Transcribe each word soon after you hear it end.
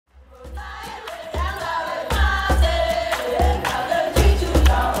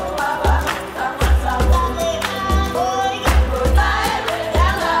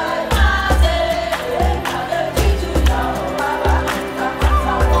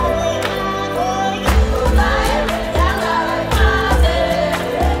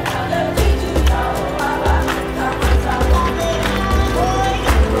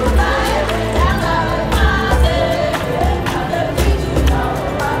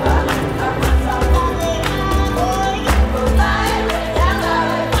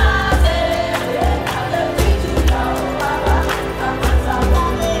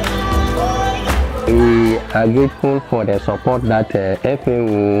are grateful for the support that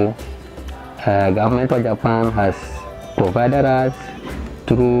FAO Government of Japan has provided us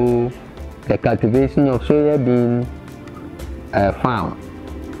through the cultivation of soybean farm.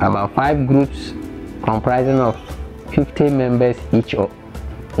 About 5 groups comprising of 50 members each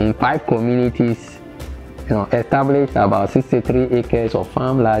in 5 communities, established about 63 acres of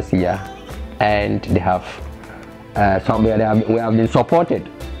farm last year, and they have we have been supported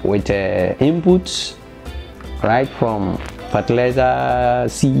with inputs right from fertilizer,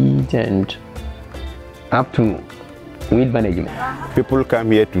 seed, and up to weed management. People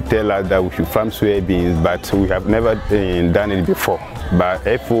come here to tell us that we should farm soybeans, but we have never done it before. But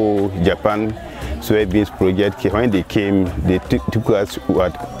FAO Japan soybeans project, when they came, they took us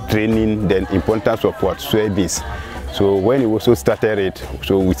training the importance of what soybeans. So when we also started it,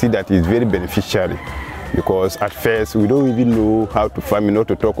 so we see that it's very beneficial, because at first we don't even know how to farm, not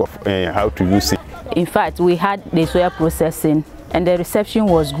to talk of how to use it. In fact, we had the soya processing and the reception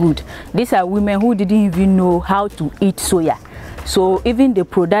was good. These are women who didn't even know how to eat soya. So even the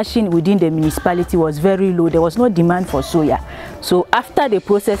production within the municipality was very low. There was no demand for soya. So after the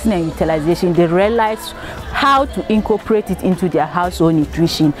processing and utilization, they realized how to incorporate it into their household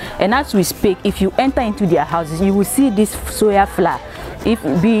nutrition. And as we speak, if you enter into their houses, you will see this soya flour, if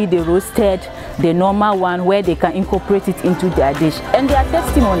be the roasted, the normal one, where they can incorporate it into their dish. And there are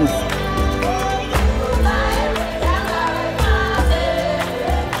testimonies.